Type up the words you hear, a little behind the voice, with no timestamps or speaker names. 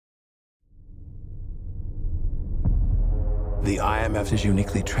The IMF is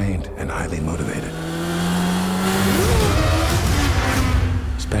uniquely trained and highly motivated.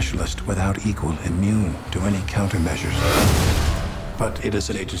 Specialist without equal, immune to any countermeasures. But it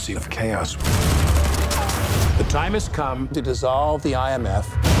is an agency of chaos. The time has come to dissolve the IMF.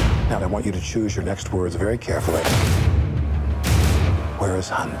 Now, I want you to choose your next words very carefully. Where is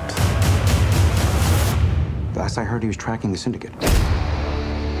Hunt? Last I heard, he was tracking the syndicate.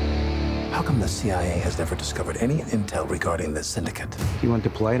 How come the CIA has never discovered any intel regarding this syndicate? You want the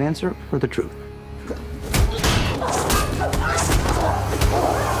polite answer or the truth?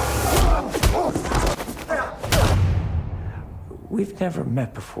 We've never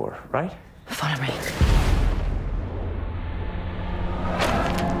met before, right? Follow me.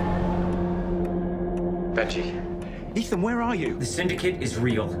 Benji. Ethan, where are you? The Syndicate is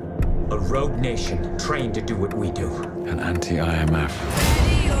real. A rogue nation trained to do what we do. An anti-IMF.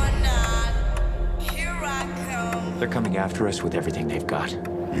 They're coming after us with everything they've got.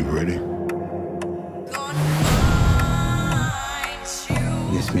 You ready?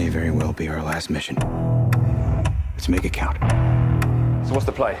 This may very well be our last mission. Let's make it count. So what's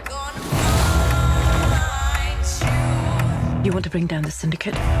the play? You want to bring down the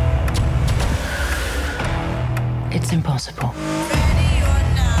syndicate? It's impossible.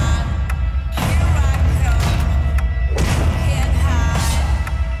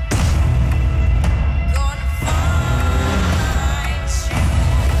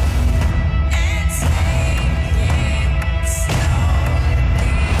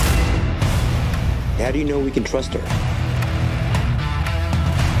 How do you know we can trust her?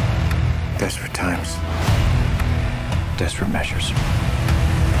 Desperate times. Desperate measures. You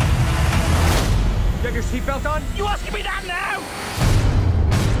have your seatbelt on? You asking me that now?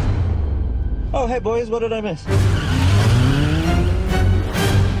 Oh, hey, boys, what did I miss?